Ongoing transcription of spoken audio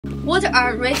What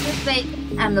are radial feed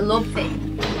and loop feed?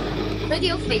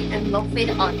 Radial feed and loop feed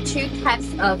are two types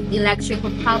of electrical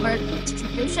power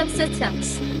distribution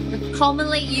systems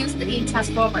commonly used in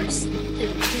transformers.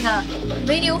 In a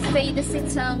radial feed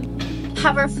system,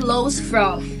 power flows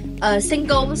from a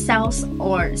single source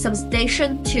or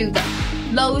substation to the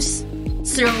loads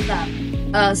through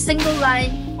the single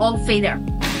line or feeder.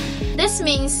 This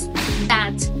means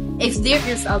that if there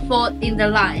is a fault in the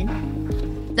line,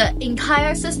 the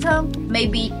entire system may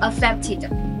be affected.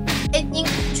 In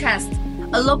contrast,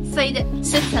 a loop feed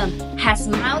system has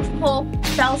multiple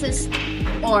sources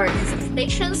or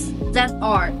substations that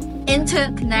are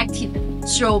interconnected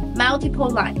through multiple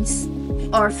lines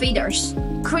or feeders,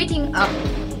 creating a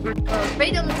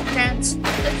redundant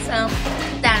system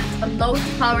that allows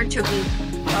power to be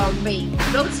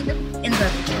rerouted in the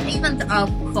event of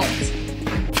fault.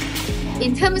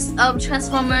 In terms of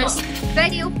transformers,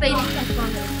 radial feed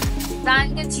transformers are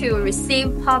designed to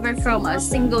receive power from a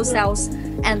single source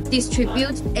and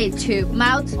distribute it to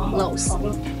multiple loads,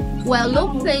 while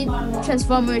loop feed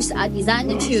transformers are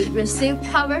designed to receive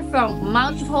power from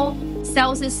multiple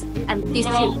sources and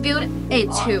distribute it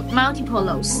to multiple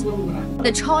loads.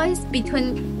 The choice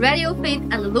between radial feed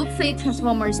and loop feed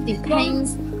transformers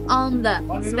depends on the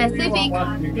specific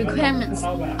requirements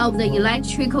of the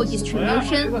electrical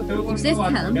distribution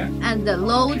system and the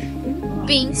load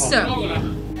being served.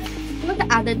 What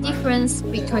are the differences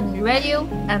between radial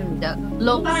and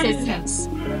loop systems?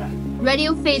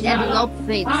 Radial feed and loop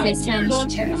feed systems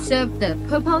serve the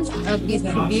purpose of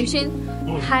distribution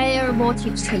higher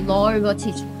voltage to lower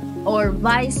voltage, or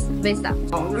vice versa.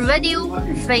 Radial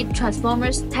feed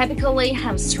transformers typically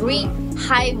have 3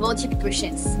 high voltage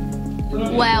bushings,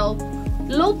 while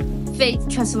loop feed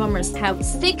transformers have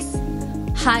 6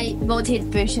 high voltage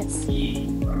bushings.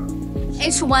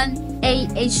 H1A,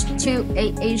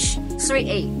 H2A,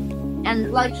 H3A,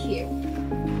 and like here,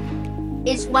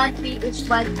 H1B,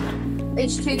 H1,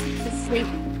 H2,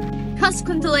 H3.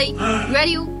 Consequently,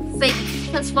 radial feed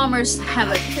transformers have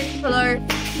a simpler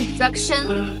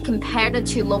construction compared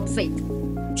to loop feed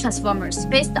transformers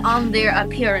based on their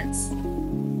appearance.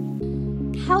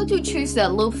 How to choose a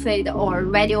loop feed or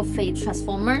radial feed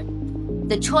transformer?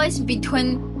 The choice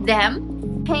between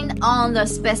them depends on the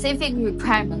specific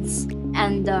requirements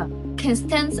and the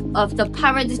constants of the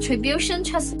power distribution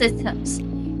systems.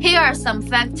 Here are some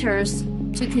factors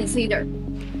to consider.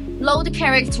 Load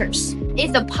characters.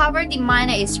 If the power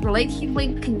demand is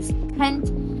relatively constant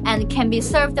and can be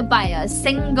served by a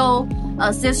single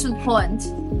circuit point,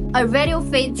 a radial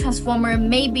feed transformer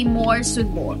may be more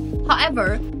suitable.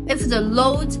 However, if the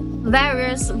load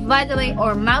varies widely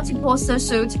or multiple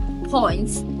circuit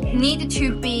points need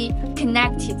to be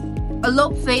connected, a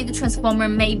loop feed transformer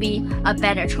may be a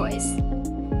better choice.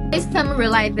 System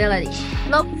reliability.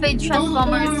 Loop feed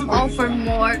transformers offer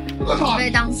more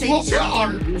redundancy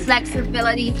and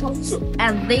flexibility,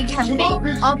 and they can be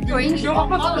operated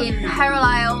in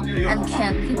parallel and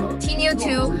can continue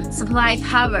to supply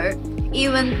power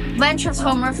even when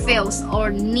transformer fails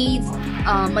or needs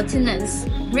maintenance.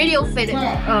 Radial feed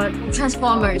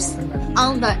transformers,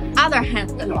 on the other hand,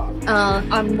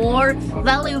 are more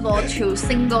valuable to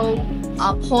single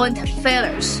point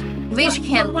failures, which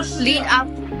can lead up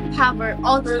power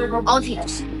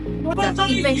outage. The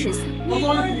efficiency.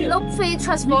 Loop feed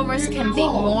transformers can be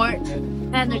more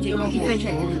energy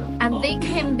efficient, and they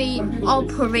can be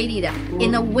operated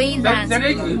in a way that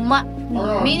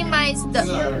minimize the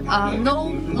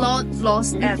no load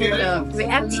loss and the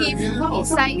reactive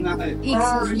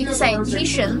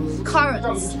excitation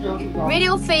currents.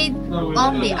 Radial feed,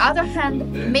 on the other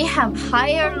hand, may have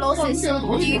higher losses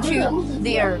due to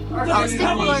their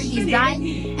simpler design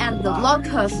and the lack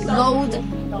of load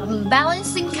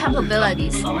balancing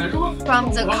capabilities.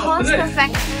 From the cost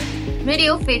perspective,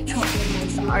 radial feed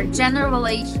transformers are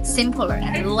generally simpler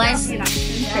and less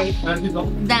expensive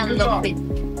than loop feed.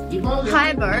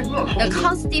 However, the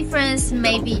cost difference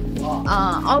may be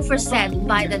offset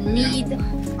by the need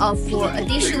for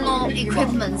additional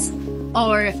equipment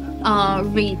or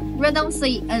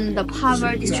redundancy in the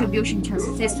power distribution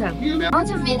system.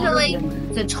 Ultimately,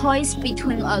 the choice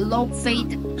between a loop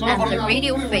feed and the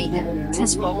radial feed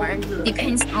transformer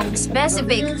depends on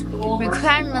specific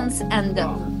requirements and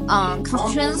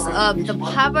constraints of the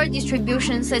power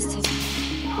distribution system.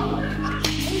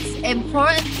 It's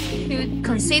important to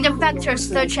consider factors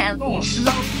such as load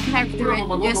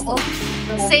characteristics,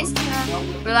 system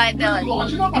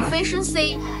reliability,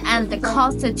 efficiency, and the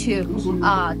cost to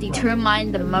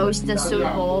determine the most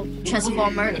suitable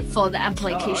transformer for the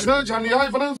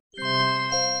application.